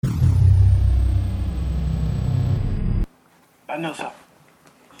I know so.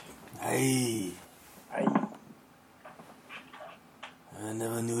 Hey, I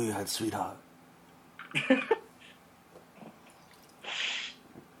never knew you had sweetheart.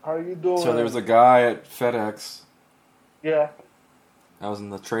 How you doing? So there was a guy at FedEx. Yeah. I was in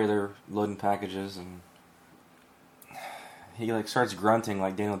the trailer loading packages, and he starts grunting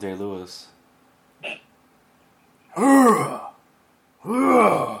like Daniel Day-Lewis.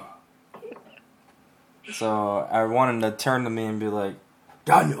 So I wanted to turn to me and be like,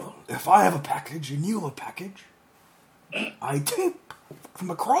 Daniel, if I have a package and you have a package, I tip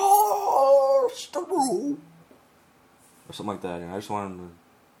from across the room. Or something like that. I just wanted to...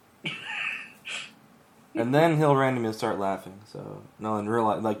 And then he'll randomly start laughing. So, no, in real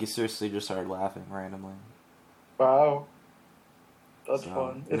life, he seriously just started laughing randomly. Wow. That's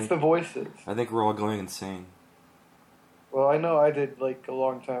fun. It's the voices. I think we're all going insane. Well, I know I did, a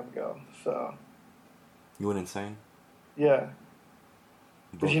long time ago, so... You went insane? Yeah.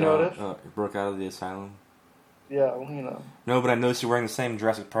 Did you notice? You broke out of the asylum? Yeah, well, you know. No, but I noticed you're wearing the same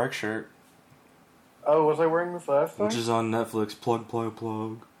Jurassic Park shirt. Oh, was I wearing this last time? Which is on Netflix. Plug.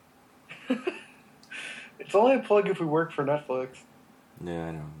 It's only a plug if we work for Netflix. Yeah,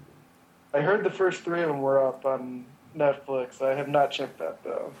 I know. I heard the first 3 of them were up on Netflix. I have not checked that,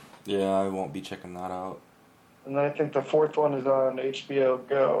 though. Yeah, I won't be checking that out. And I think the 4th one is on HBO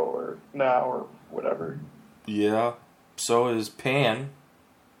Go, or Now, or whatever. Yeah. So is Pan.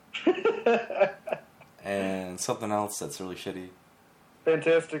 And something else that's really shitty.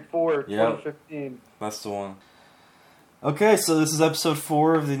 Fantastic Four, 2015. That's the one. Okay, so this is episode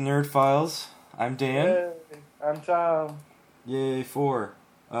 4 of the Nerd Files. I'm Dan. Hey, I'm Tom. Yay, 4.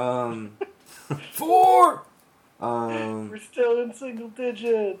 4! We're still in single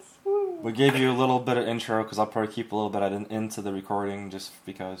digits. Woo. We gave you a little bit of intro, because I'll probably keep a little bit into the recording, just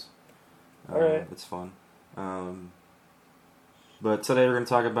because. Alright. It's fun. But today we're going to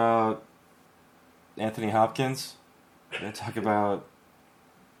talk about Anthony Hopkins. We're going to talk about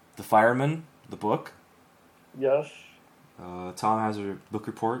The Fireman, the book. Yes. Tom has a book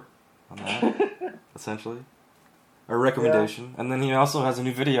report on that, essentially. A recommendation. Yeah. And then he also has a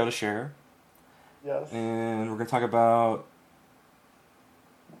new video to share. Yes. And we're going to talk about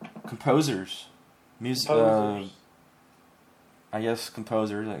composers. I guess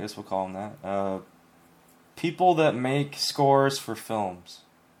composers, we'll call them that. People that make scores for films.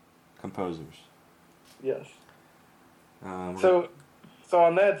 Composers. Yes. So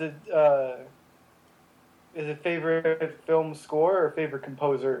on that, is it favorite film score or favorite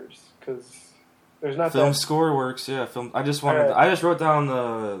composers? Because there's not film score works. Yeah, film. I just wrote down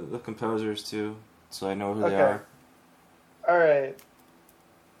the composers too, so I know who they are. All right.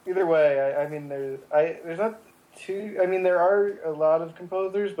 Either way, I mean, there's not too. I mean, there are a lot of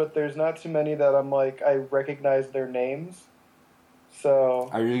composers, but there's not too many that I'm like I recognize their names. So.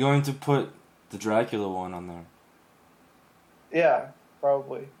 Are you going to put the Dracula one on there? Yeah,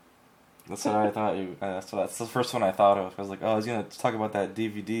 probably. That's what I thought. That's the first one I thought of. I was like, oh, he's gonna talk about that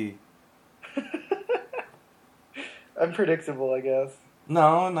DVD. Unpredictable, I guess.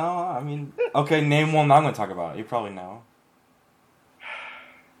 No. I mean, okay, name one I'm gonna talk about. You probably know.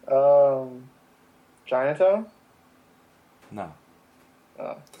 Chinatown? No.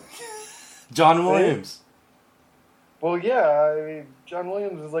 Oh. John Williams. Well, yeah. I mean, John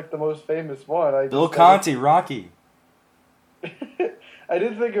Williams is the most famous one. Bill Conti, Rocky. I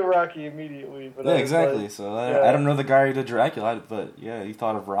did think of Rocky immediately, but yeah, exactly. So I don't know the guy who did Dracula, but yeah, you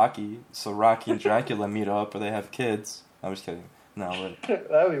thought of Rocky. So Rocky and Dracula meet up, or they have kids. I'm just kidding. No, but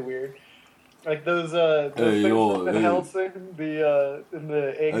that'd be weird. Like those things in Helsing, in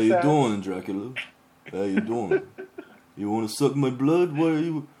the egg. How you doing, Dracula? How you doing? You want to suck my blood? What are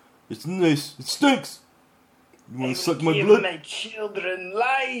you? It's nice. It stinks. You want to suck my blood? Give my children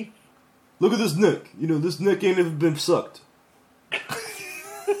life. Look at this neck. This neck ain't ever been sucked.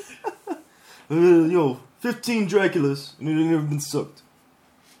 15 Draculas, and it ain't never been sucked.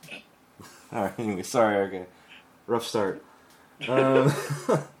 Alright, anyway, sorry, okay. Rough start. So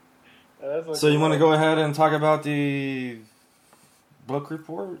you want to go ahead and talk about the book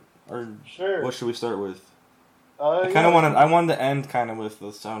report? Or sure. What should we start with? I wanted to end kind of with the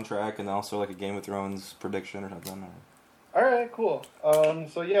soundtrack and also a Game of Thrones prediction or something. Alright, cool.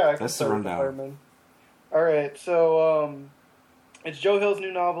 So yeah, I can That's the rundown. Alright, so it's Joe Hill's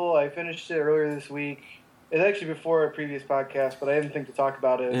new novel. I finished it earlier this week. It's actually before a previous podcast, but I didn't think to talk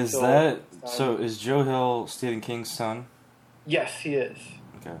about it. Is Joe Hill Stephen King's son? Yes, he is.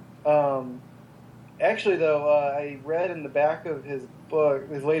 Okay. Actually, though, I read in the back of his book,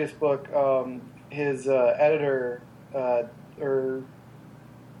 his latest book, his editor, or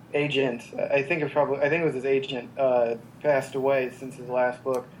agent. I think it was his agent passed away since his last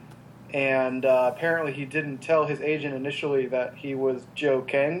book, and apparently he didn't tell his agent initially that he was Joe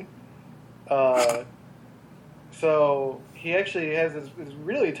King. So he actually has this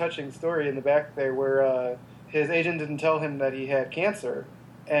really touching story in the back there where his agent didn't tell him that he had cancer,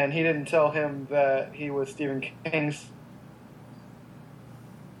 and he didn't tell him that he was Stephen King's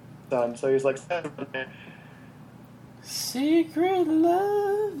son. So he's like, secret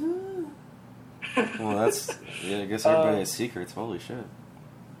love. Well, that's I guess everybody has secrets. Holy shit.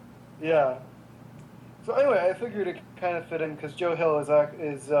 Yeah. So anyway, I figured it kind of fit in because Joe Hill is I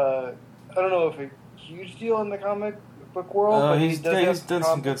don't know if a huge deal in the comic book world, but he's done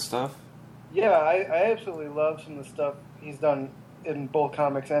some good stuff. Yeah, I absolutely love some of the stuff he's done in both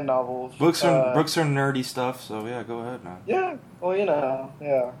comics and novels. Books are nerdy stuff, so yeah, go ahead now. Yeah, well,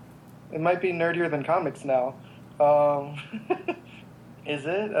 yeah. It might be nerdier than comics now. Is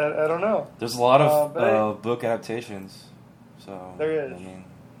it? I don't know. There's a lot of book adaptations, so there is. I mean,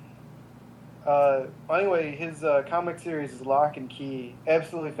 anyway, his comic series is Lock and Key.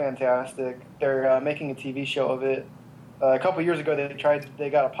 Absolutely fantastic. They're making a TV show of it. A couple years ago, they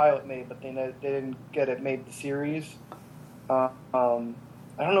got a pilot made, but they didn't get it made the series. I don't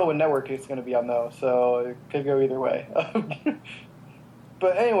know what network it's going to be on though, so it could go either way.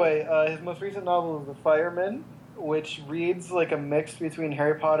 But anyway, his most recent novel is The Fireman, which reads like a mix between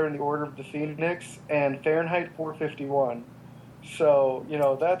Harry Potter and the Order of the Phoenix and Fahrenheit 451. So,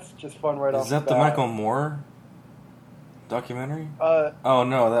 that's just fun right off the bat. Is that the Michael Moore documentary? Oh,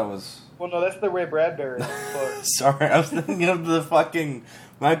 no, that was... Well, no, that's the Ray Bradbury book. Sorry, I was thinking of the fucking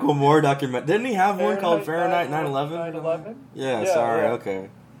Michael Moore documentary. Didn't he have one called Fahrenheit 9/11? 9/11? Yeah, sorry, yeah.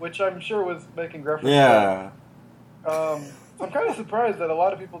 Okay. Which I'm sure was making reference to that. I'm kind of surprised that a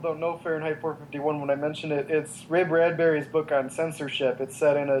lot of people don't know Fahrenheit 451 when I mention it. It's Ray Bradbury's book on censorship. It's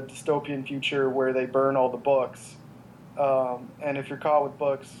set in a dystopian future where they burn all the books. And if you're caught with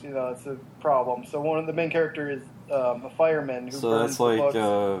books, it's a problem. So one of the main characters is a fireman who burns the books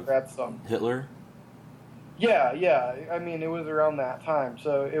and grabs some. Hitler? Yeah. I mean, it was around that time,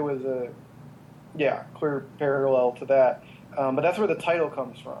 so it was a clear parallel to that. But that's where the title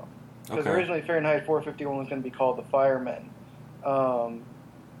comes from. Because originally Fahrenheit 451 was going to be called The Fireman.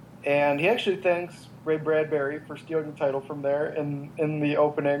 And he actually thanks Ray Bradbury for stealing the title from there in the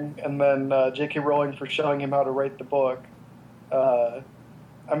opening, and then J.K. Rowling for showing him how to write the book.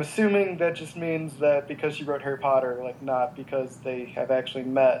 I'm assuming that just means that because she wrote Harry Potter, not because they have actually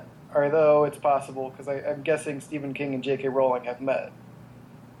met. Although it's possible, because I'm guessing Stephen King and J.K. Rowling have met.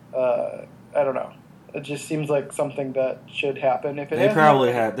 I don't know. It just seems like something that should happen. If it they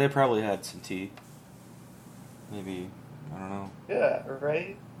probably had some tea. Maybe, I don't know. Yeah,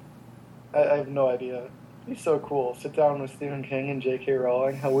 right? I have no idea. It'd be so cool. Sit down with Stephen King and J.K.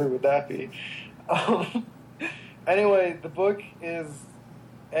 Rowling. How weird would that be? Anyway, the book is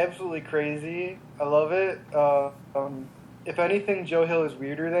absolutely crazy. I love it. If anything, Joe Hill is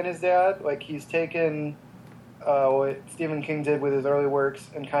weirder than his dad. He's taken what Stephen King did with his early works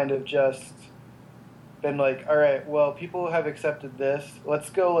and kind of just been like, all right, well, people have accepted this. Let's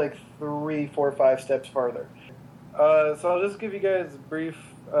go 3, 4, 5 steps farther. So I'll just give you guys a brief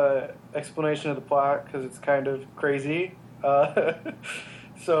explanation of the plot because it's kind of crazy.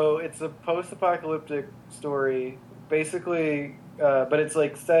 So it's a post-apocalyptic story, basically, but it's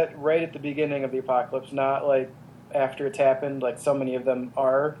set right at the beginning of the apocalypse, not after it's happened, like so many of them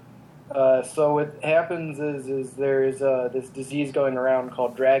are. So what happens is there's this disease going around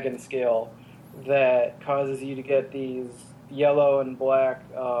called dragon scale that causes you to get these yellow and black,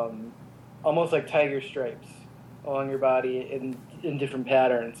 almost like tiger stripes along your body in different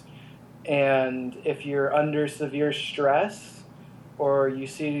patterns. And if you're under severe stress or you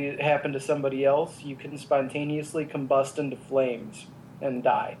see it happen to somebody else, you can spontaneously combust into flames and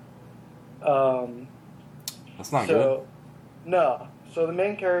die. That's not good. No. So the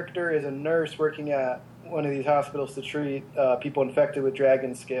main character is a nurse working at one of these hospitals to treat people infected with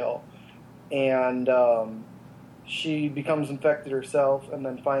dragon scale. And she becomes infected herself and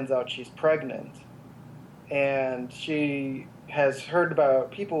then finds out she's pregnant. And she has heard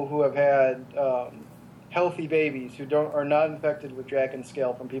about people who have had healthy babies who are not infected with dragon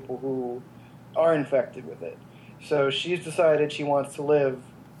scale from people who are infected with it. So she's decided she wants to live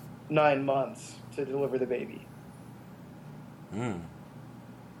 9 months to deliver the baby.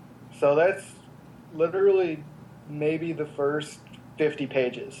 So that's literally maybe the first 50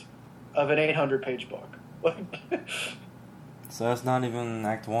 pages of an 800-page book. So that's not even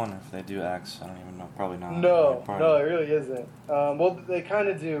Act 1 if they do acts. I don't even know. Probably not. No, it really isn't. Well, they kind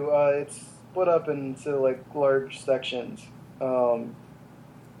of do. It's split up into large sections.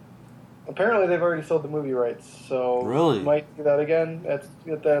 Apparently, they've already sold the movie rights, so Really? might do that again at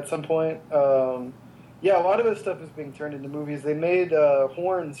some point. Yeah, a lot of his stuff is being turned into movies. They made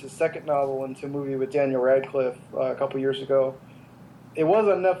Horns, his second novel, into a movie with Daniel Radcliffe a couple years ago. It was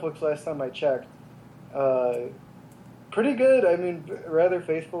on Netflix last time I checked. Uh, Pretty good. I mean, rather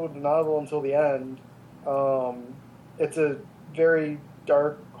faithful to the novel until the end. It's a very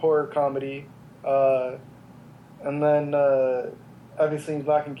dark horror comedy. And then, obviously,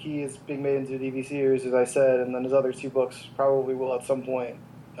 Lock and Key is being made into a TV series, as I said, and then his other two books probably will at some point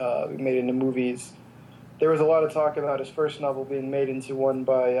be made into movies. There was a lot of talk about his first novel being made into one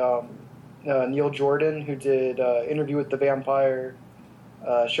by Neil Jordan, who did Interview with the Vampire,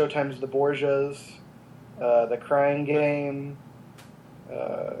 Showtime's The Borgias, The Crying Game,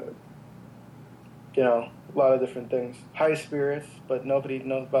 a lot of different things. High Spirits, but nobody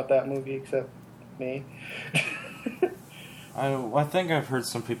knows about that movie except me. I think I've heard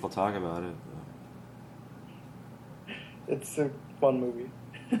some people talk about it. It's a fun movie.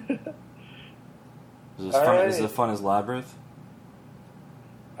 Is it fun? Right. Is it fun as Labyrinth?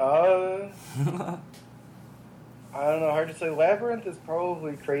 I don't know. Hard to say. Labyrinth is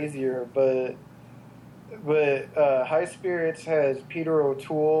probably crazier, but High Spirits has Peter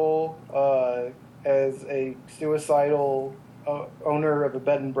O'Toole as a suicidal owner of a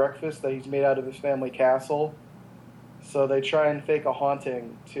bed and breakfast that he's made out of his family castle. So they try and fake a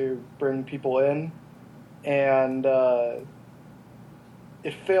haunting to bring people in, and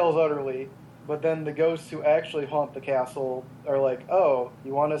it fails utterly. But then the ghosts who actually haunt the castle are like, "Oh,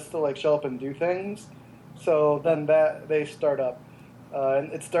 you want us to like show up and do things?" So then they start up.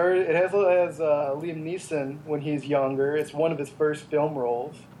 And it has Liam Neeson when he's younger. It's one of his first film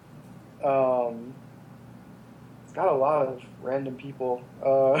roles. It's got a lot of random people.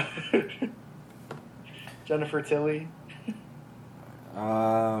 Jennifer Tilly.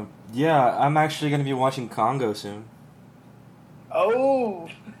 Yeah, I'm actually going to be watching Congo soon. Oh!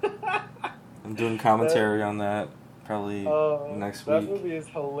 I'm doing commentary on that probably next week. That movie is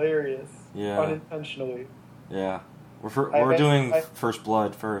hilarious. Yeah. Unintentionally. Yeah. We're doing First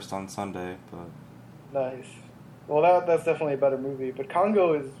Blood first on Sunday, but... Nice. Well, that's definitely a better movie, but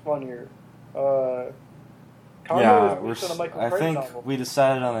Congo is funnier. Congo is based on a Michael Crichton novel. We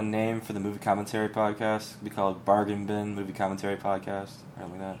decided on a name for the movie commentary podcast. It'd be called Bargain Bin Movie Commentary Podcast, or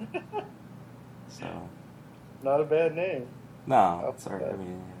like that. So... Not a bad name. No, it's alright. I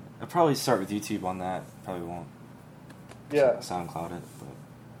mean, I'll probably start with YouTube on that. Probably won't. Yeah. SoundCloud it, but...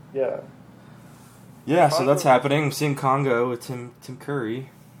 Yeah. Yeah, Congo, so that's happening. I'm seeing Congo with Tim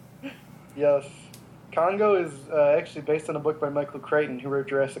Curry. Yes. Congo is actually based on a book by Michael Crichton, who wrote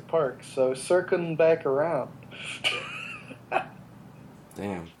Jurassic Park, so circling back around.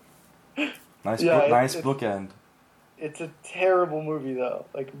 Damn. Nice bookend. It's a terrible movie, though.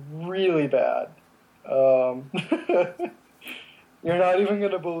 Like, really bad. You're not even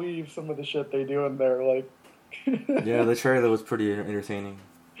going to believe some of the shit they do in there. Like, yeah, the trailer was pretty entertaining.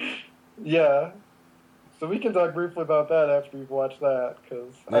 Yeah. So we can talk briefly about that after you've watched that,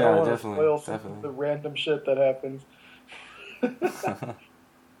 because I don't want to spoil some of the random shit that happens.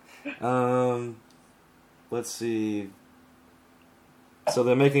 Let's see. So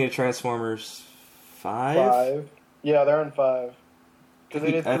they're making a Transformers 5? 5. Yeah, they're on 5. I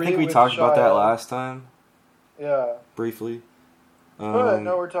think we talked about that last time. Yeah. Briefly. But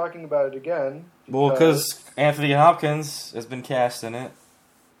now we're talking about it again. Well, because Anthony Hopkins has been cast in it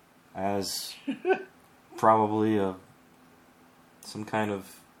as probably some kind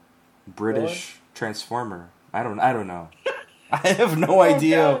of British Transformer. I don't know. I have no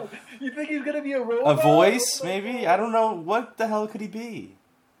idea. God. You think he's gonna be a robot? A voice, maybe? I don't know. What the hell could he be?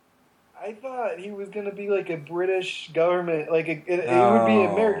 I thought he was going to be like a British government, like it would be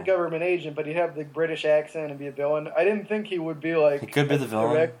an American government agent, but he'd have the British accent and be a villain. I didn't think he would be like he could be the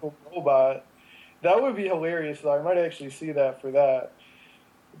villain. An actual robot. That would be hilarious, though. I might actually see that for that.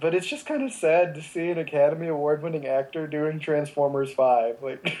 But it's just kind of sad to see an Academy Award-winning actor doing Transformers 5.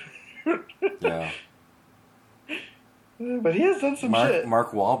 Like, yeah. But he has done some shit.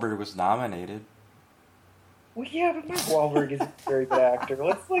 Mark Wahlberg was nominated. Well, yeah, but Mark Wahlberg is a very good actor.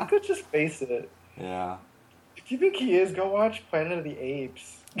 Let's just face it. Yeah. If you think he is, go watch Planet of the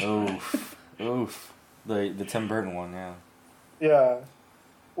Apes. Oof. The Tim Burton one, yeah. Yeah.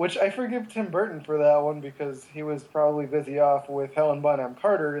 Which I forgive Tim Burton for that one because he was probably busy off with Helen Bonham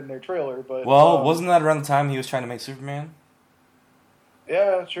Carter in their trailer. But wasn't that around the time he was trying to make Superman?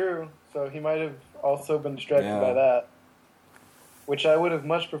 Yeah, true. So he might have also been distracted by that. Which I would have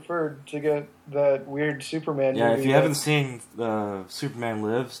much preferred to get that weird Superman movie. Yeah, if you haven't seen Superman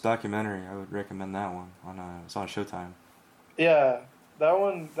Lives documentary, I would recommend that one. It's on Showtime. Yeah, That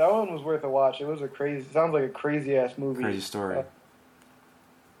one was worth a watch. It was sounds like a crazy ass movie. Crazy story.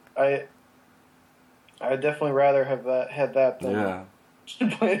 I I'd definitely rather have had that than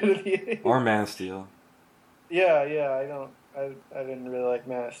Planet of the Apes. Or Man of Steel. Yeah, I didn't really like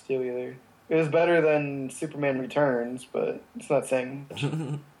Man of Steel either. It was better than Superman Returns, but it's not saying much.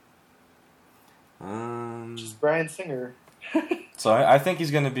 Just Bryan Singer. So I think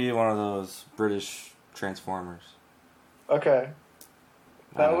he's going to be one of those British Transformers. Okay.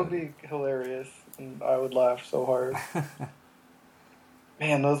 That would be hilarious, and I would laugh so hard.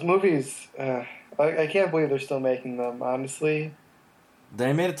 Man, those movies, I can't believe they're still making them, honestly.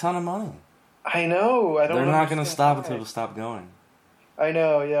 They made a ton of money. I know. They're not going to stop until they stop going. I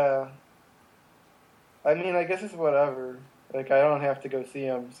know, yeah. I mean, I guess it's whatever. Like, I don't have to go see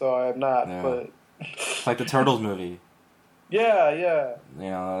them, so I'm not, but... Like the Turtles movie. Yeah. You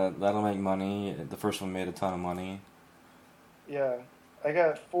know, that'll make money. The first one made a ton of money. Yeah. I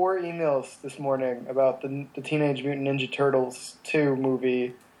got 4 emails this morning about the Teenage Mutant Ninja Turtles 2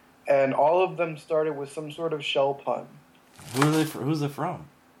 movie, and all of them started with some sort of shell pun. Who's it from?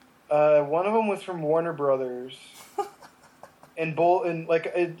 One of them was from Warner Brothers. And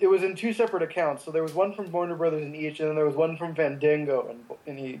it was in 2 separate accounts. So there was one from Warner Brothers in each, and then there was one from Fandango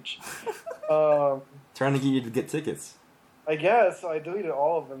in each. Trying to get you to get tickets. I guess. So I deleted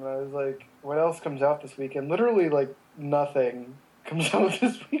all of them, and I was like, what else comes out this weekend? Literally, like, nothing comes out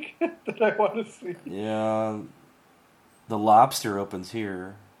this weekend that I want to see. Yeah. The Lobster opens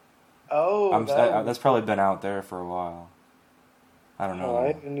here. Oh, that's probably been out there for a while. I don't know.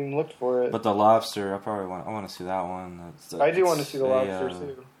 I didn't even look for it. But the Lobster, I want to see that one. I do want to see the Lobster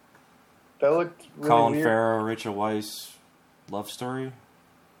too. That looked really Colin weird. Farrell, Rachel Weisz love story.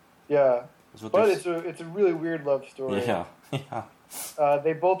 Yeah, but it's a really weird love story. Yeah.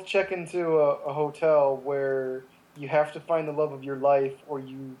 They both check into a hotel where you have to find the love of your life, or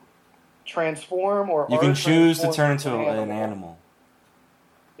you transform, or you can choose to turn into an animal.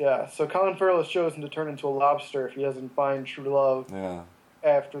 Yeah, so Colin Farrell has chosen to turn into a lobster if he doesn't find true love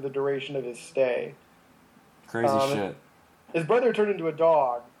after the duration of his stay. Crazy shit. His brother turned into a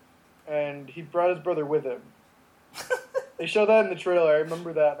dog, and he brought his brother with him. They showed that in the trailer. I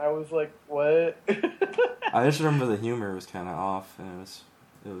remember that, and I was like, what? I just remember the humor was kind of off, and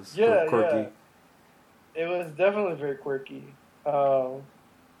it was quirky. Yeah. It was definitely very quirky. So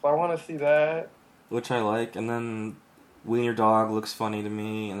I want to see that. Which I like, and then... Wiener Dog looks funny to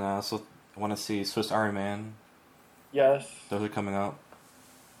me, and I also want to see Swiss Army Man. Yes. Those are coming out.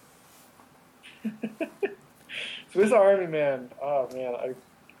 Swiss Army Man. Oh, man.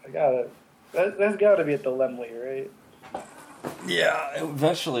 I gotta... That's gotta be at the Lemley, right? Yeah,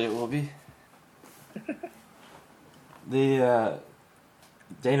 eventually it will be. The,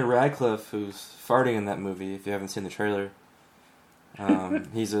 Dana Radcliffe, who's farting in that movie, if you haven't seen the trailer,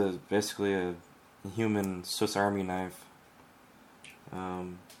 he's basically a human Swiss Army knife.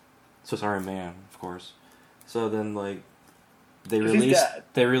 Swiss Army Man, of course. So then, like, they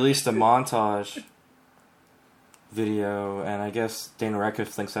released a montage video, and I guess Dana Radcliffe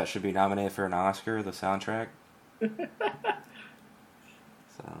thinks that should be nominated for an Oscar, the soundtrack.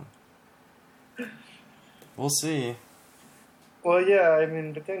 So we'll see. Well, yeah, I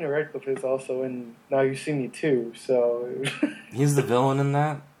mean, but Daniel Radcliffe is also in Now You See Me Too, so... He's the villain in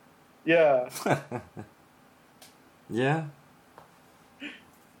that? Yeah. Yeah?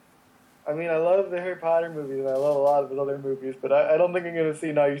 I mean, I love the Harry Potter movies, and I love a lot of his other movies, but I don't think I'm going to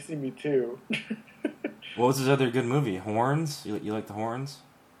see Now You See Me Too. What was his other good movie? Horns? You like the Horns?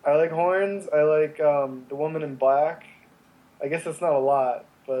 I like Horns. I like The Woman in Black. I guess that's not a lot,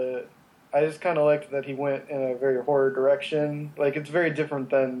 but I just kind of liked that he went in a very horror direction. Like, it's very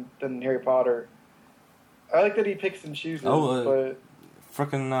different than Harry Potter. I like that he picks and chooses, but...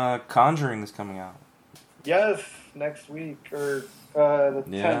 Frickin' Conjuring is coming out. Yes, next week, or the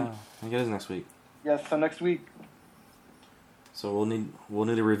 10th. Yeah, I think it is next week. Yes, so next week. So we'll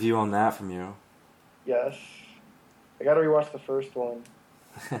need a review on that from you. Yes. I gotta rewatch the first one.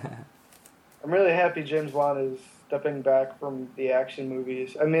 I'm really happy James Wan is stepping back from the action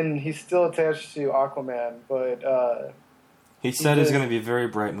movies. I mean, he's still attached to Aquaman, but... he said it's going to be a very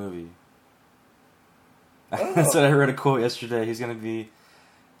bright movie. Oh. That's what I read a quote yesterday. He's going to be...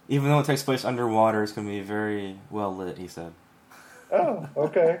 Even though it takes place underwater, it's going to be very well lit, he said. Oh,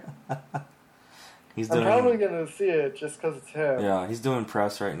 okay. I'm probably going to see it just because it's him. Yeah, he's doing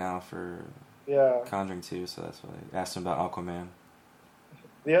press right now for Conjuring 2, so that's why I asked him about Aquaman.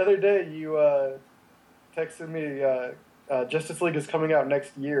 The other day, you texted me, Justice League is coming out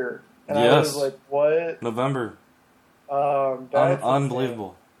next year. And I was like, what? November. That's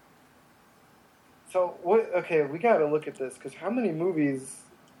unbelievable. So what? Okay, we got to look at this because how many movies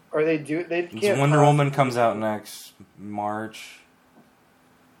are they do? They can't. Wonder Woman comes out next March.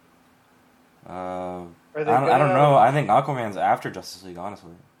 I don't know. I think Aquaman's after Justice League,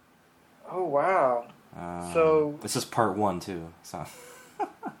 honestly. Oh wow! So this is part 1 too. So.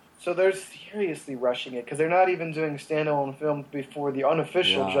 So they're seriously rushing it because they're not even doing standalone films before the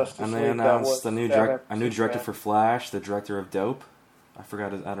unofficial Justice League. And they announced a new director for Flash, the director of Dope. I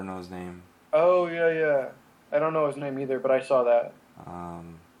don't know his name. Oh yeah. I don't know his name either, but I saw that.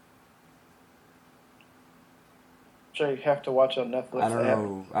 Which I have to watch on Netflix.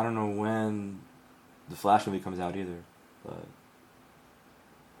 I don't know when the Flash movie comes out either. But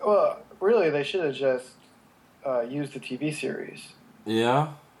well, really, they should have just used the TV series. Yeah.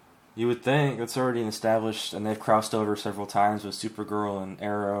 You would think it's already established, and they've crossed over several times with Supergirl and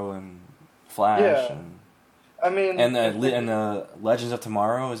Arrow and Flash. Yeah. And, I mean, and the Legends of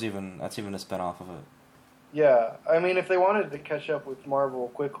Tomorrow that's even a spinoff of it. Yeah, I mean, if they wanted to catch up with Marvel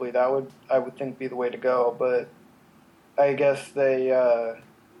quickly, I would think be the way to go. But I guess they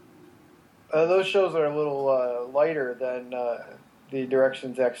those shows are a little lighter than the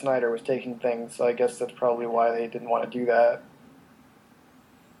direction Zack Snyder was taking things. So I guess that's probably why they didn't want to do that.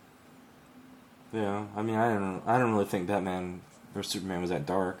 Yeah, I mean, I don't really think Batman vs Superman was that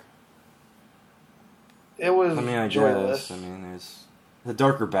dark. It was. I mean, I joyless. guess. I mean, there's the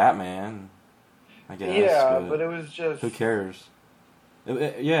darker Batman. I guess. Yeah, but it was just. Who cares?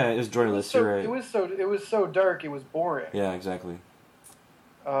 It was joyless. You're right. It was so dark. It was boring. Yeah, exactly.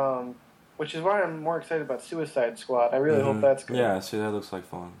 Which is why I'm more excited about Suicide Squad. I really hope that's good. Yeah, see, that looks like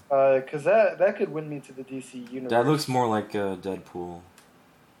fun. Because that could win me to the DC universe. That looks more like Deadpool.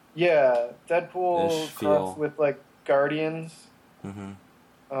 Yeah, Deadpool crossed with like Guardians. Mm-hmm.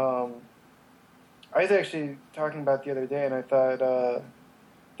 I was actually talking about the other day, and I thought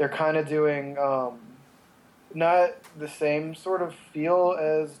they're kind of doing not the same sort of feel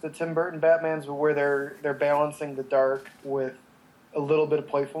as the Tim Burton Batmans, but where they're balancing the dark with a little bit of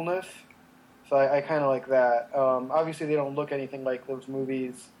playfulness. So I kind of like that. Obviously, they don't look anything like those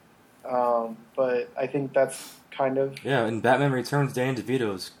movies, but I think that's kind of... Yeah, and Batman Returns, Danny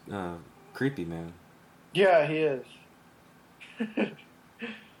DeVito's creepy, man. Yeah, he is.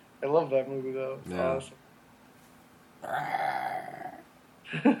 I love that movie, though. It's awesome.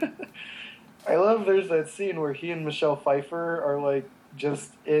 I love there's that scene where he and Michelle Pfeiffer are, like,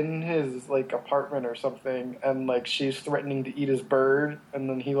 just in his, like, apartment or something, and, like, she's threatening to eat his bird, and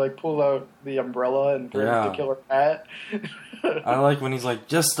then he, like, pulls out the umbrella and threatens to kill her cat. I like when he's like,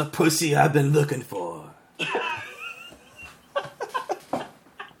 just the pussy I've been looking for.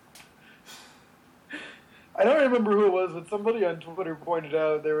 I don't remember who it was, but somebody on Twitter pointed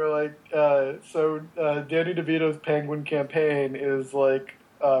out, they were like, Danny DeVito's Penguin campaign is, like,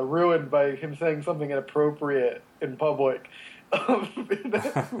 ruined by him saying something inappropriate in public.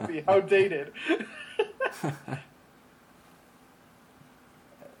 That movie, how dated.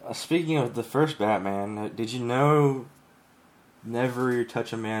 Speaking of the first Batman, did you know never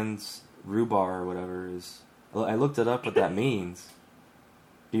touch a man's rhubarb or whatever is... Well, I looked it up what that means.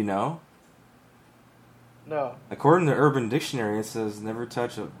 Do you know? No. According to Urban Dictionary, it says never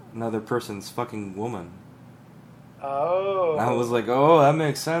touch another person's fucking woman. Oh. And I was like, oh, that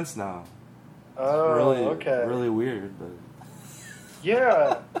makes sense now. Oh, really, okay. Really weird, but...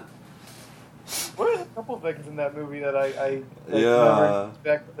 Yeah. There's a couple things in that movie that I never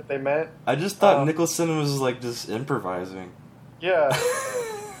expect that they meant. I just thought Nicholson was like just improvising. Yeah.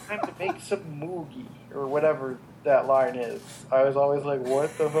 Trying to make some moogie or whatever that line is. I was always like,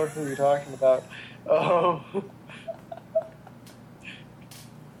 what the fuck are you talking about?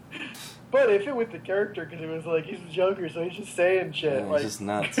 But it fit with the character because it was like he's a Joker, so he's just saying shit. Yeah, like, he's just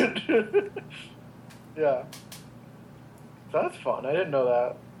nuts. Yeah. So that's fun. I didn't know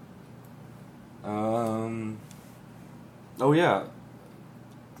that. Oh yeah.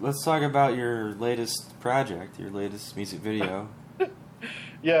 Let's talk about your latest project, your latest music video.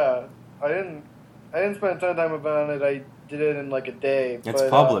 Yeah, I didn't spend a ton of time about it. I did it in like a day. It's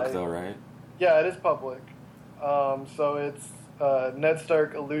public though, right? Yeah, it is public. So it's Ned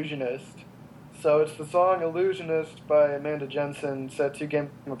Stark Illusionist. So it's the song Illusionist by Amanda Jensen set to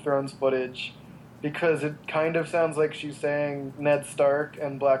Game of Thrones footage because it kind of sounds like she's saying Ned Stark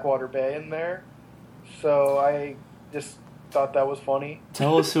and Blackwater Bay in there. So I just thought that was funny.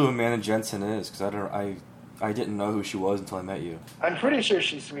 Tell us who Amanda Jensen is, because I didn't know who she was until I met you. I'm pretty sure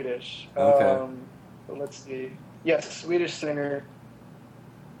she's Swedish. Okay. But let's see. Yes, Swedish singer.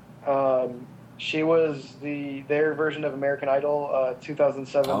 She was their version of American Idol,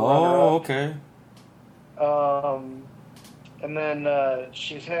 2007. Oh, okay. And then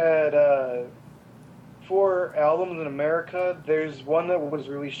she's had 4 albums in America. There's one that was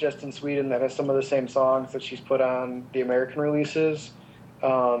released just in Sweden that has some of the same songs that she's put on the American releases.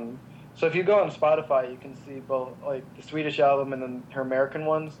 So if you go on Spotify, you can see both like the Swedish album and then her American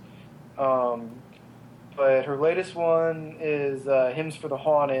ones. But her latest one is Hymns for the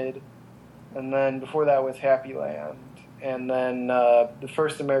Haunted, and then before that was Happy Land. And then the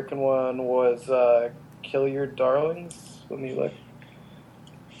first American one was Kill Your Darlings. Let me look.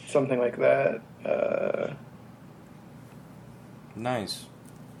 Something like that. Nice.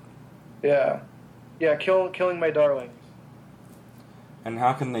 Yeah. Yeah, Killing My Darlings. And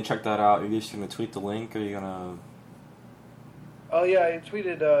how can they check that out? Are you just going to tweet the link, or are you going to... Oh, yeah, I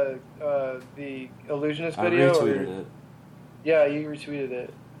tweeted the Illusionist video. I retweeted it. Yeah, you retweeted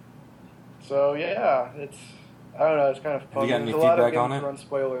it. So, yeah, it's... I don't know, it's kind of fun. Have you got any There's a lot of feedback on Game of it? Thrones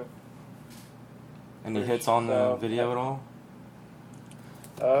spoiler. Any hits on the video at all?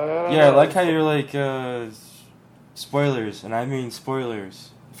 Yeah, Yeah, I like how you're like, spoilers, and I mean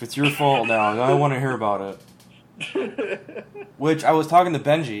spoilers. If it's your fault now, I don't want to hear about it. Which, I was talking to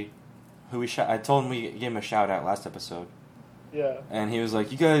Benji, who I told him we gave him a shout out last episode. Yeah. And he was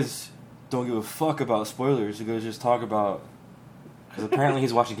like, you guys don't give a fuck about spoilers, you guys just talk about... Because apparently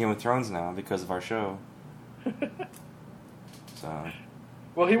he's watching Game of Thrones now because of our show. So...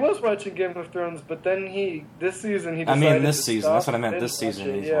 Well, he was watching Game of Thrones, but then this season he I decided mean, this to season. stop That's what I meant. and This season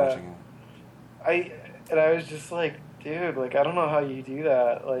watch it, he's yeah. watching it. I was just like, dude, like, I don't know how you do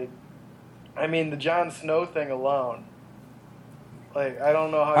that. Like, I mean, the Jon Snow thing alone. Like, I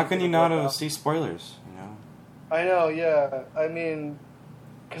don't know how. How can you not see spoilers? You know. I know, yeah. I mean,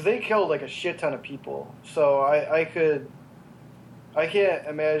 because they killed like a shit ton of people, so I can't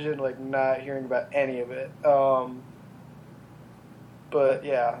imagine like not hearing about any of it. But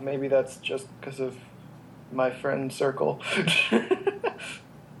yeah, maybe that's just because of my friend circle.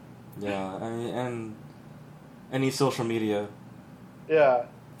 Yeah, I mean, and any social media. Yeah.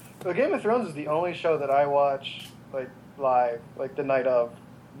 So Game of Thrones is the only show that I watch like live, like the night of,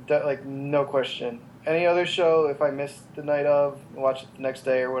 like no question. Any other show, if I miss the night of, watch it the next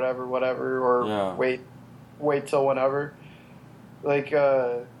day or whatever, or Yeah. wait till whenever. Like,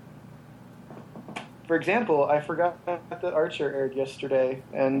 for example, I forgot that Archer aired yesterday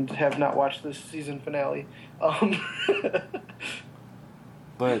and have not watched this season finale.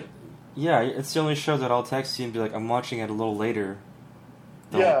 But yeah, it's the only show that I'll text you and be like, I'm watching it a little later.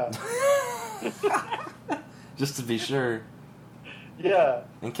 Yeah. Just to be sure. Yeah.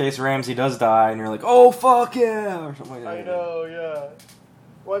 In case Ramsay does die and you're like, oh fuck yeah, or something like that. I know, yeah.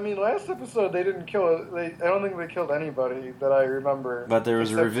 Well, I mean, last episode they didn't kill. I don't think they killed anybody that I remember. But there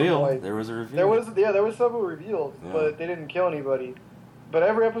was a reveal. There was a reveal. There was several reveals, Yeah. but they didn't kill anybody. But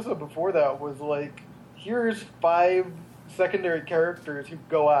every episode before that was like, here's 5 secondary characters who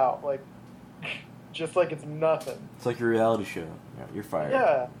go out, like, just like it's nothing. It's like your reality show. Yeah, you're fired.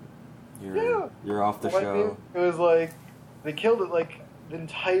 Yeah. You're off the Well, show. I mean, it was like they killed it like the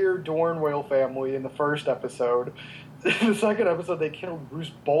entire Dorn royal family in the first episode. In the second episode, they killed Bruce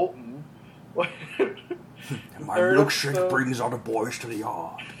Bolton. My milkshake brings all the boys to the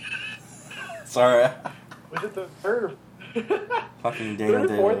yard. Sorry. Was it the third? Fucking Daniel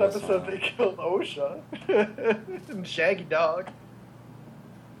Third or fourth Day-Lewis, episode, they killed OSHA and Shaggy Dog.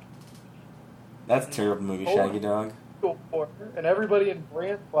 That's a terrible movie, Shaggy Dog. And everybody in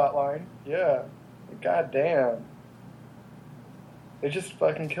Brand's plotline. Yeah. God damn. They're just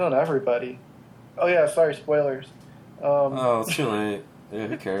fucking killing everybody. Oh yeah, sorry, spoilers. Oh, it's too late. Yeah,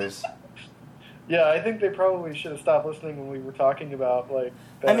 who cares? Yeah, I think they probably should have stopped listening when we were talking about, like...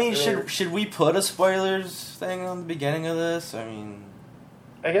 I mean, should we put a spoilers thing on the beginning of this? I mean...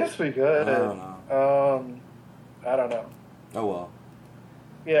 I guess we could. I don't know. I don't know. Oh well.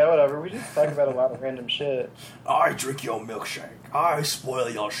 Yeah, whatever. We just talk about a lot of random shit. I drink your milkshake. I spoil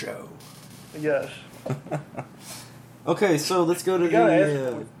your show. Yes. Okay, so let's go to We gotta ask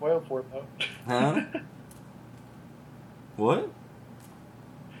what we spoiled for, though. Huh? What?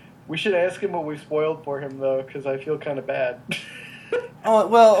 We should ask him what we spoiled for him, though, because I feel kind of bad. Oh,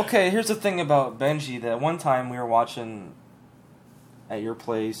 well, okay, here's the thing about Benji, that one time we were watching at your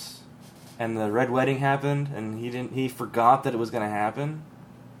place, and the Red Wedding happened, and he forgot that it was going to happen?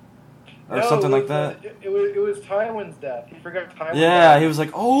 Or No, something it like was, that? It was Tywin's death. He forgot Tywin's Yeah, death. he was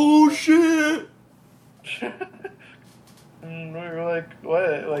like, oh shit! And we were like,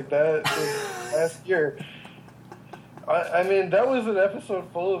 what? Like that was last year. I mean, that was an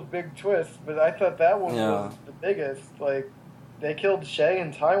episode full of big twists, but I thought that one was the biggest. Like, they killed Shay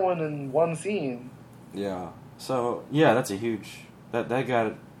and Tywin in one scene. Yeah. So, yeah, that's a huge... That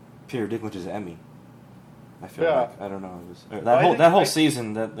got Peter Dinklage's Emmy. I feel like I don't know. It was Well, whole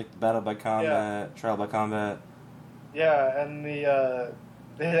season, that like Battle by Combat, Trial by Combat. Yeah, and the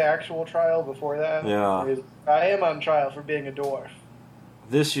actual trial before that. Yeah. I am on trial for being a dwarf.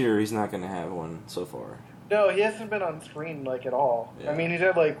 This year he's not going to have one so far. No, he hasn't been on screen like at all. Yeah. I mean, he's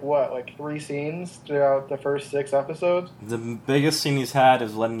had like 3 scenes throughout the first 6 episodes. The biggest scene he's had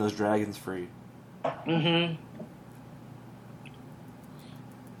is letting those dragons free. Mm-hmm.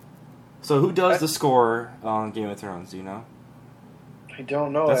 So who does the score on Game of Thrones? Do you know? I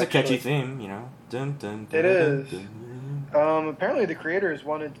don't know. That's a catchy theme, you know. Dun, dun, dun, it is. Dun, dun. Apparently the creators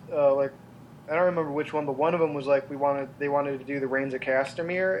wanted I don't remember which one, but one of them was like they wanted to do the Reigns of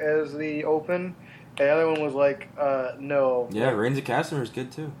Castamere as the open. The other one was like no. Yeah, Reigns of Castamere is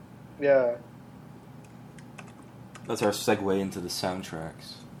good too. Yeah. That's our segue into the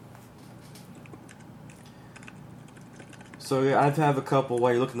soundtracks. So yeah, I have a couple.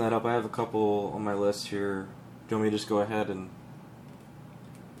 While you're looking that up, I have a couple on my list here. Do you want me to just go ahead and?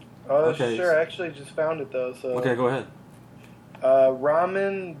 Okay. Sure. I actually just found it though. So. Okay, go ahead.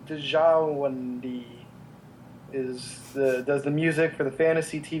 Ramin Djawadi does the music for the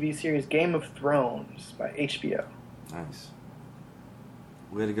fantasy TV series Game of Thrones by HBO. Nice.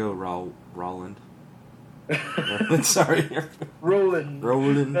 Way to go, Roland. Sorry. Roland.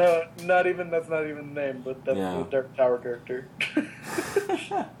 No, that's not even the name, but that's the Dark Tower character.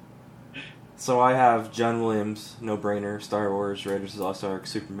 So I have John Williams, No Brainer, Star Wars, Raiders of the Lost Ark,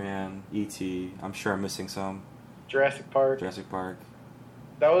 Superman, E.T. I'm sure I'm missing some. Jurassic Park.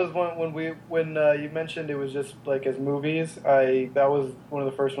 That was when you mentioned it was just like as movies. That was one of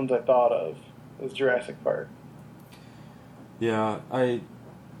the first ones I thought of. Was Jurassic Park. Yeah,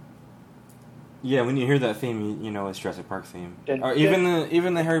 when you hear that theme, you know it's Jurassic Park theme. Or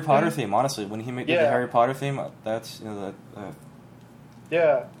even the Harry Potter theme. Honestly, when he made the Harry Potter theme, that's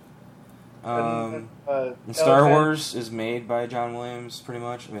Yeah. And Star Wars is made by John Williams, pretty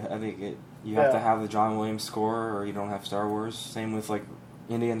much. I mean, I think you have to have the John Williams score, or you don't have Star Wars. Same with like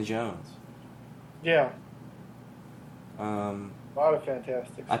Indiana Jones. Yeah. A lot of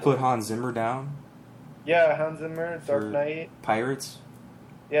fantastic. I put Hans Zimmer down. Yeah, Hans Zimmer, Dark Knight. Pirates.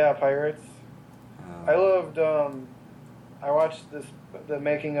 Yeah, Pirates. I loved. I watched the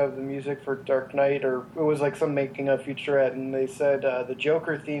making of the music for Dark Knight, or it was like some making of featurette, and they said the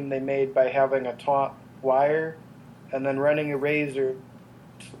Joker theme they made by having a taut wire, and then running a razor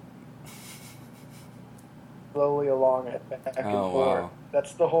slowly along it back and forth. Wow.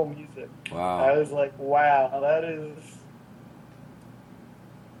 That's the whole music. Wow. I was like, wow, that is.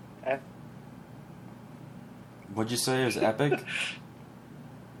 What'd you say? It was epic?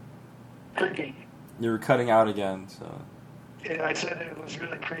 Creepy. You were cutting out again, so. Yeah, I said it was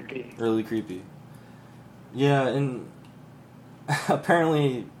really creepy. Really creepy. Yeah, and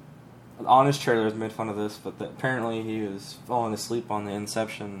apparently, Honest Trailers made fun of this, but apparently he was falling asleep on the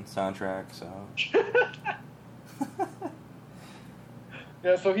Inception soundtrack, so.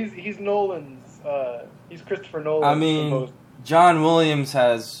 Yeah, so he's Nolan's. He's Christopher Nolan. I mean, John Williams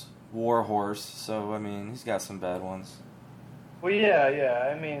has Warhorse, so I mean, he's got some bad ones. Well, yeah.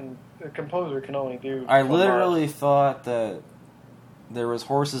 I mean, the composer can only do. I literally thought that there was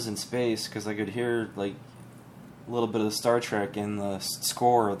horses in space because I could hear like a little bit of the Star Trek in the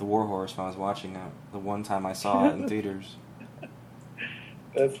score of the Warhorse when I was watching it. The one time I saw it in theaters.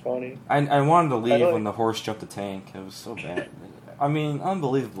 That's funny. I wanted to leave when the horse jumped the tank. It was so bad. I mean,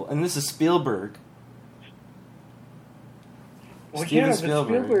 unbelievable. And this is Spielberg. Well, Steven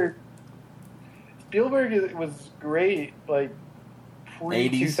Spielberg. Spielberg was great, like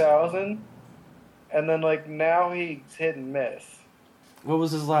pre-2000, and then like now he's hit and miss. What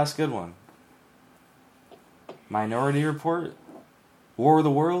was his last good one? Minority Report? War of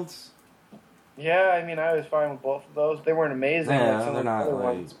the Worlds? Yeah, I mean, I was fine with both of those. They weren't amazing like some of the other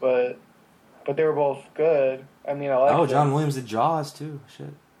ones, but they were both good. I mean, I like. Oh, John Williams did Jaws too.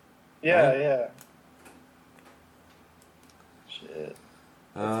 Shit. Yeah, right? Yeah. Shit.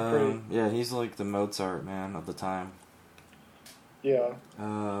 Yeah, he's like the Mozart man of the time. Yeah.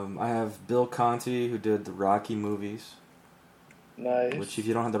 I have Bill Conti, who did the Rocky movies. Nice. Which, if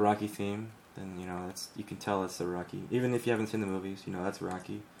you don't have the Rocky theme, then you can tell it's the Rocky. Even if you haven't seen the movies, that's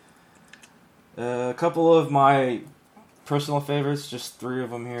Rocky. A couple of my personal favorites, just 3 of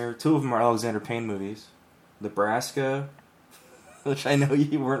them here. 2 of them are Alexander Payne movies. Nebraska, which I know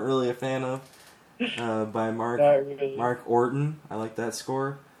you weren't really a fan of, by Mark Orton. I like that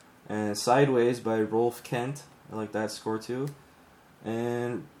score. And Sideways by Rolf Kent. I like that score too.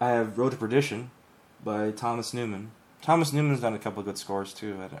 And I have Road to Perdition by Thomas Newman. Thomas Newman's done a couple of good scores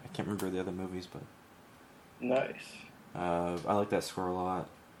too. I can't remember the other movies, but nice. I like that score a lot.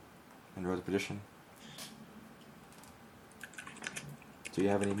 And Road to Perdition. Do you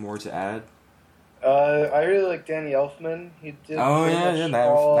have any more to add? I really like Danny Elfman. He did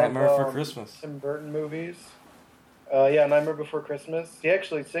Nightmare Before Christmas. Tim Burton movies. Yeah, Nightmare Before Christmas. He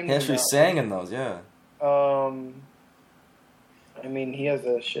actually sings. He actually sang in those, yeah. I mean, he has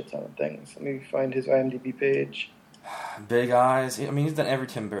a shit ton of things. Let me find his IMDb page. Big Eyes. I mean, he's done every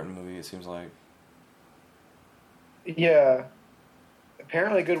Tim Burton movie, it seems like. Yeah.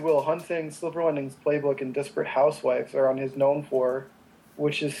 Apparently, Good Will Hunting, Silver Linings Playbook, and Desperate Housewives are on his known for,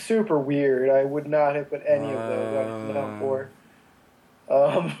 which is super weird. I would not have put any of those on his known for.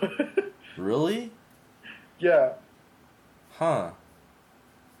 Really? Yeah. Huh.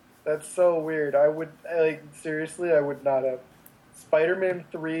 That's so weird. Seriously, I would not have. Spider-Man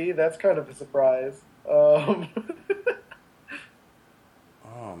 3, that's kind of a surprise. Oh,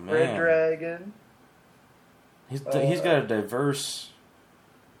 man. Red Dragon. He's got a diverse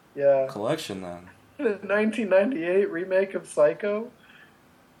collection, then. The 1998 remake of Psycho.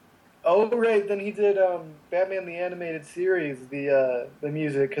 Oh, right. Then he did Batman the Animated Series, the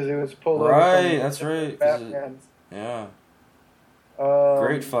music, because it was pulled over from that's right. Batman's. Yeah.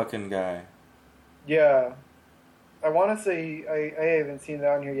 Great fucking guy. Yeah. I want to say, I haven't seen it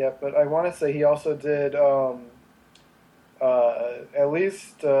on here yet, but I want to say he also did at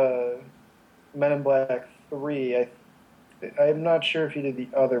least Men in Black 3. I'm not sure if he did the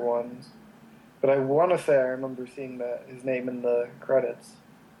other ones, but I want to say I remember seeing his name in the credits.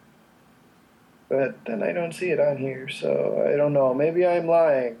 But then I don't see it on here, so I don't know. Maybe I'm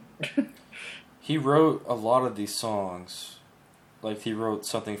lying. He wrote a lot of these songs. Like, he wrote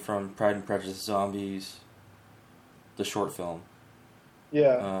something from Pride and Prejudice Zombies, the short film.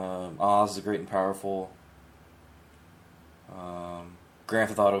 Yeah. Oz the Great and Powerful. Grand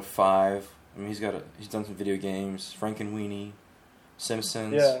Theft Auto 5. I mean, he's done some video games. Frankenweenie.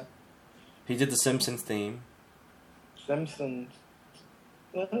 Simpsons. Yeah. He did the Simpsons theme. Simpsons.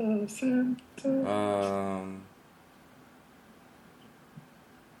 I'm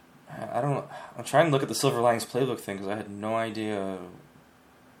trying to look at the Silver Linings Playbook thing because I had no idea.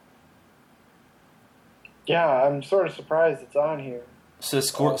 Yeah, I'm sort of surprised it's on here. It says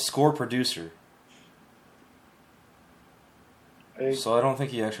score producer. So I don't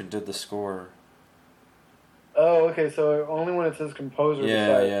think he actually did the score. Oh, okay, so only when it says composer.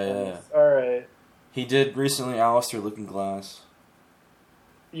 Yeah. Alright. He did recently Alistair Looking Glass.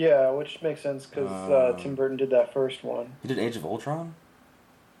 Yeah, which makes sense because Tim Burton did that first one. He did Age of Ultron?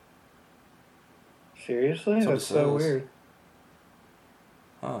 Seriously? That's so weird.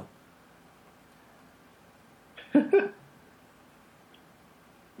 Huh.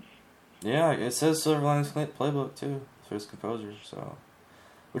 Yeah, it says Silver Linings Playbook too for his composer, so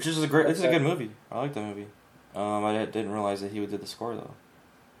this is a good movie. I like that movie. I didn't realize that he did the score though.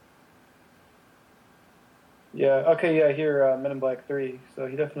 Yeah. Okay. Yeah. Here, Men in Black 3. So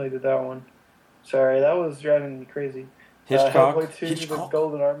he definitely did that one. Sorry, that was driving me crazy. Hitchcock. Hellboy 2, The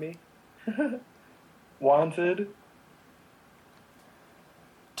Golden Army. Wanted.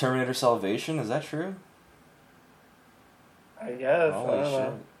 Terminator Salvation. Is that true? I guess. Holy I don't shit.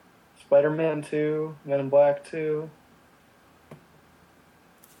 know. Spider-Man 2, Men in Black 2.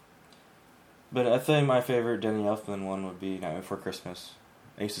 But I think my favorite Danny Elfman one would be Night Before Christmas.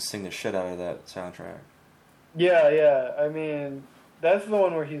 I used to sing the shit out of that soundtrack. Yeah. I mean, that's the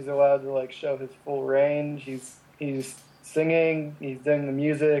one where he's allowed to show his full range. He's singing. He's doing the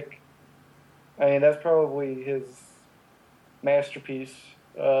music. I mean, that's probably his masterpiece.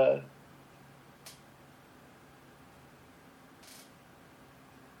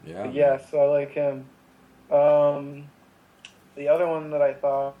 Yes, I like him. The other one that I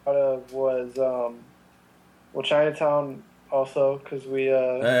thought of was Chinatown also, because we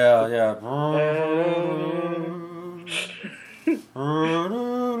yeah.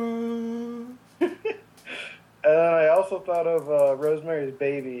 And then I also thought of Rosemary's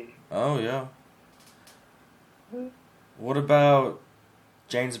Baby. Oh yeah. What about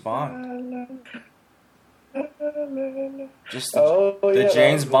James Bond? Just the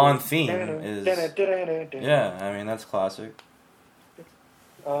James Bond theme is... Yeah, I mean, that's classic.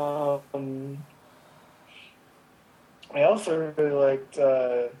 I also really liked,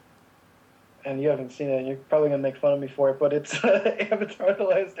 and you haven't seen it, and you're probably going to make fun of me for it, but it's Avatar: The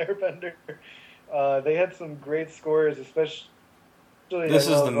Last Airbender. They had some great scores, especially... This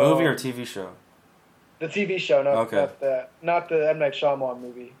is the movie or TV show? The TV show, not the M. Night Shyamalan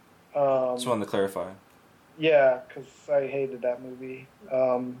movie. Just wanted to clarify. Yeah, because I hated that movie.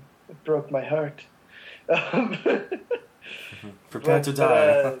 It broke my heart. Prepare to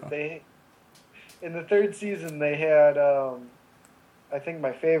die. In the third season, they had, I think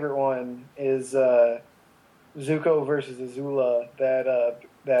my favorite one is Zuko versus Azula,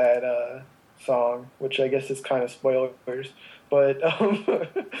 that song, which I guess is kind of spoilers, but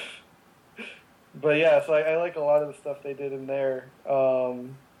but yeah, so I like a lot of the stuff they did in there. I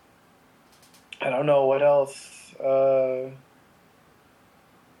don't know what else.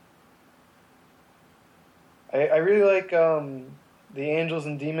 I really like the Angels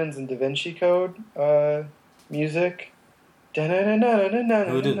and Demons and Da Vinci Code music.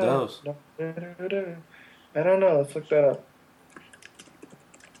 Who did those? I don't know. Let's look that up.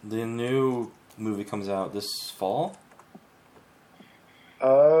 The new movie comes out this fall.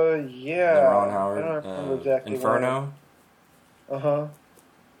 Yeah. The Ron Howard, I don't remember exactly. Inferno. Uh-huh.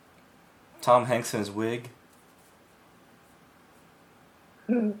 Tom Hanks in his wig.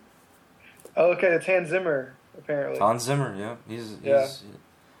 Oh, okay, it's Hans Zimmer, apparently. Hans Zimmer, yeah. He's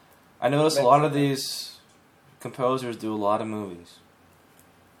I notice a Makes lot of sense. these composers do a lot of movies.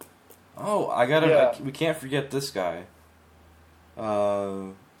 Oh, we can't forget this guy.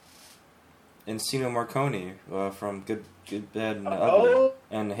 Encino Marconi from Good, Bad, and Ugly.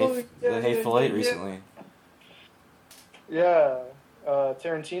 And The Hateful Eight recently. Yeah,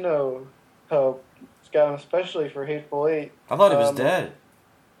 Tarantino helped. It's got him especially for Hateful Eight. I thought he was dead.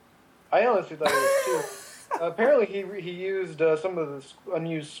 I honestly thought he was too. Apparently, he used some of the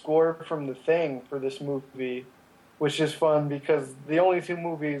unused score from The Thing for this movie, which is fun because the only two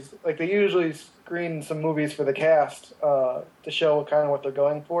movies, like they usually screen some movies for the cast to show kind of what they're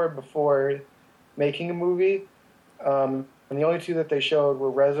going for before making a movie, and the only two that they showed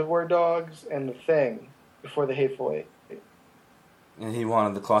were Reservoir Dogs and The Thing before The Hateful Eight. And he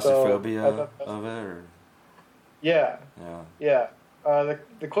wanted the claustrophobia of it, or yeah. Yeah.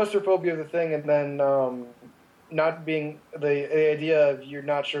 The claustrophobia of the Thing, and then not being the idea of you're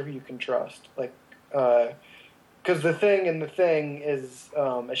not sure who you can trust, like because the Thing in The Thing is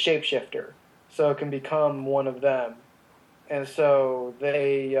a shapeshifter, so it can become one of them, and so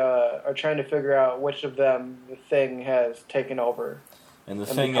they are trying to figure out which of them the Thing has taken over. And the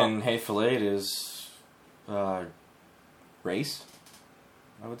thing in Hateful Eight is race,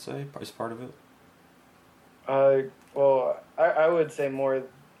 I would say, is part of it. Well, I would say more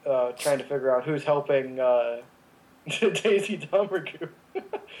trying to figure out who's helping Daisy Domergue.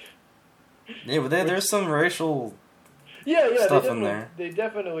 Yeah, but there's some racial stuff in there. They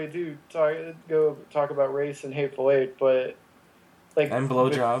definitely do talk about race and Hateful Eight, but like and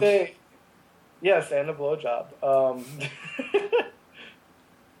blowjobs. Yes, and a blowjob.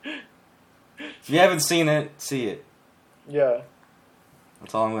 If you haven't seen it, see it. Yeah.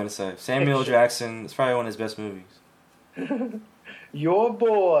 That's all I'm going to say. Samuel Jackson, it's probably one of his best movies. Your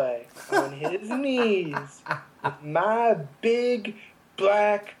boy on his knees with my big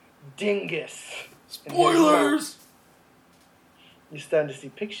black dingus. Spoilers! You're starting to see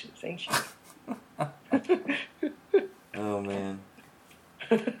pictures, ain't you? Oh, man.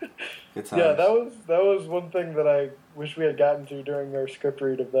 Good times. Yeah, that was one thing that I wish we had gotten to during our script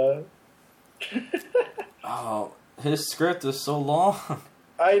read of that. Oh, his script is so long.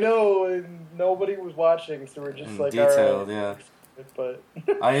 I know, and nobody was watching, so we're just like, detailed, all right. yeah. But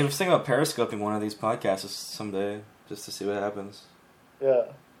I was thinking about periscoping one of these podcasts someday, just to see what happens. Yeah.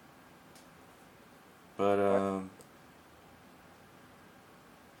 But,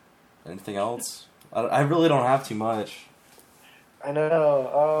 anything else? I really don't have too much. I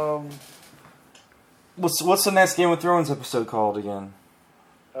know. What's the next Game of Thrones episode called again?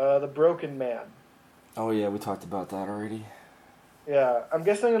 The Broken Man. Oh yeah, we talked about that already. Yeah, I'm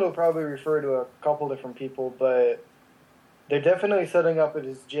guessing it'll probably refer to a couple different people, but they're definitely setting up it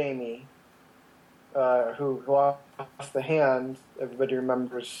as Jaime, who lost the hand, everybody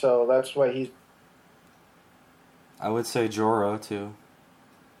remembers, so that's why he's... I would say Jorah, too.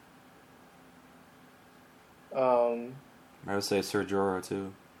 I would say Ser Jorah,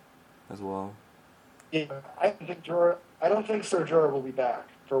 too, as well. Yeah, I don't think Ser Jorah will be back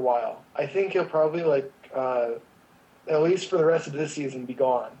for a while. I think he'll probably, at least for the rest of this season, be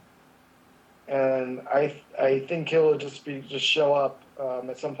gone. And I think he'll just show up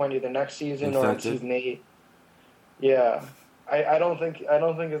at some point either next season or in season 8. Yeah, I don't think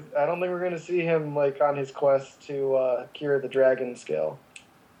we're going to see him on his quest to cure the dragon scale.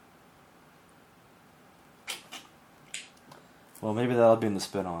 Well, maybe that'll be in the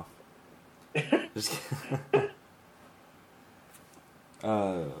spinoff. Just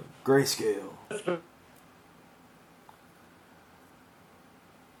Grayscale.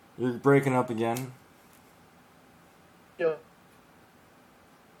 You're breaking up again. Yeah.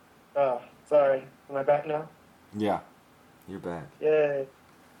 Oh, sorry. Am I back now? Yeah, you're back. Yay.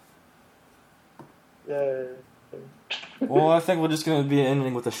 Well, I think we're just going to be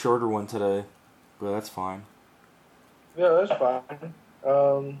ending with a shorter one today, but that's fine. Yeah, that's fine.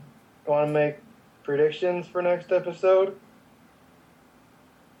 Want to make predictions for next episode?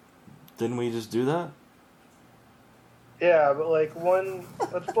 Didn't we just do that? Yeah, but like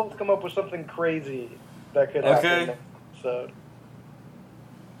let's both come up with something crazy that could happen Okay. next episode.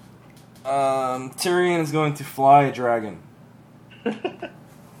 Tyrion is going to fly a dragon.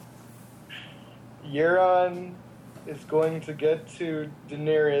 Euron is going to get to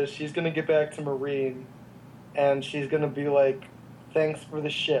Daenerys. She's going to get back to Marine, and she's going to be like, "Thanks for the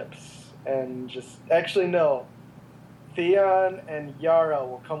ships." And just actually no, Theon and Yara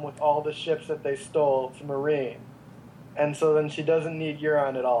will come with all the ships that they stole to Marine, and so then she doesn't need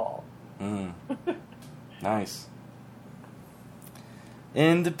Euron at all. Nice.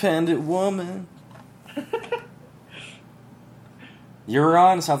 Independent woman.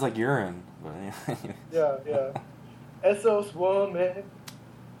 Euron sounds like urine. But Yeah. Essos woman.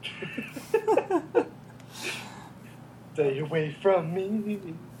 Stay away from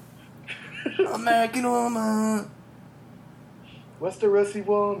me. American woman. Westerosi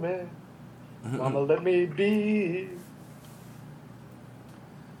woman. Mama, let me be.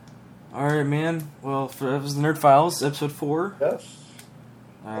 Alright, man. Well, that was the Nerd Files, episode 4. Yes.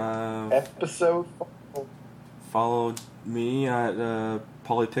 Episode 4. Follow me at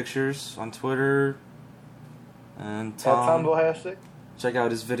Polypictures on Twitter. And Tom. Bohastic. Check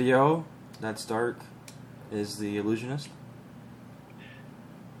out his video. That's Dark. Is the Illusionist.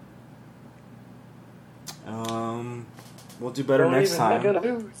 We'll do better next time. Not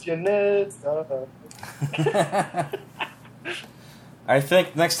gonna lose your nets. I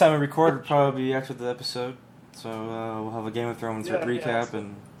think next time we record will probably be after the episode. So we'll have a Game of Thrones recap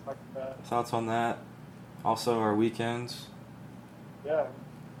and thoughts on that. Also our weekends. Yeah.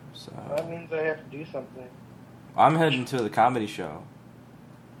 So that means I have to do something. I'm heading to the comedy show.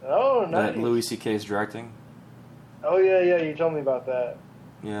 Oh, nice. That Louis C.K. is directing. Oh yeah, you told me about that.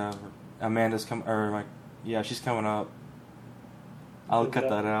 Yeah, Amanda's she's coming up. I'll cut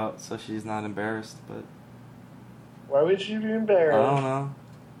that out so she's not embarrassed, but why would she be embarrassed? I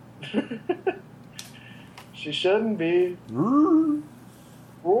don't know. She shouldn't be.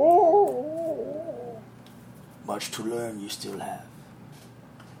 Much to learn you still have.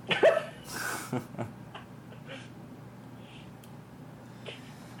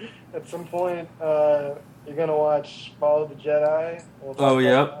 At some point, you're gonna watch Fall of the Jedi.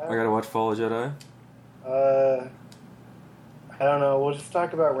 Yep. I gotta watch Fall of the Jedi. I don't know. We'll just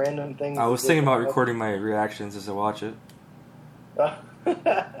talk about random things. I was thinking about recording my reactions as I watch it. All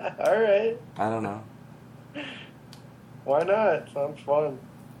right. I don't know. Why not? Sounds fun.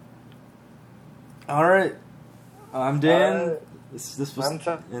 All right. I'm Dan. This was this was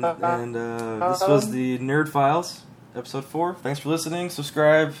the Nerd Files, episode 4. Thanks for listening.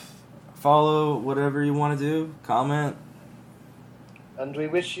 Subscribe, follow, whatever you want to do. Comment. And we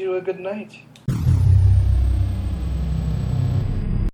wish you a good night.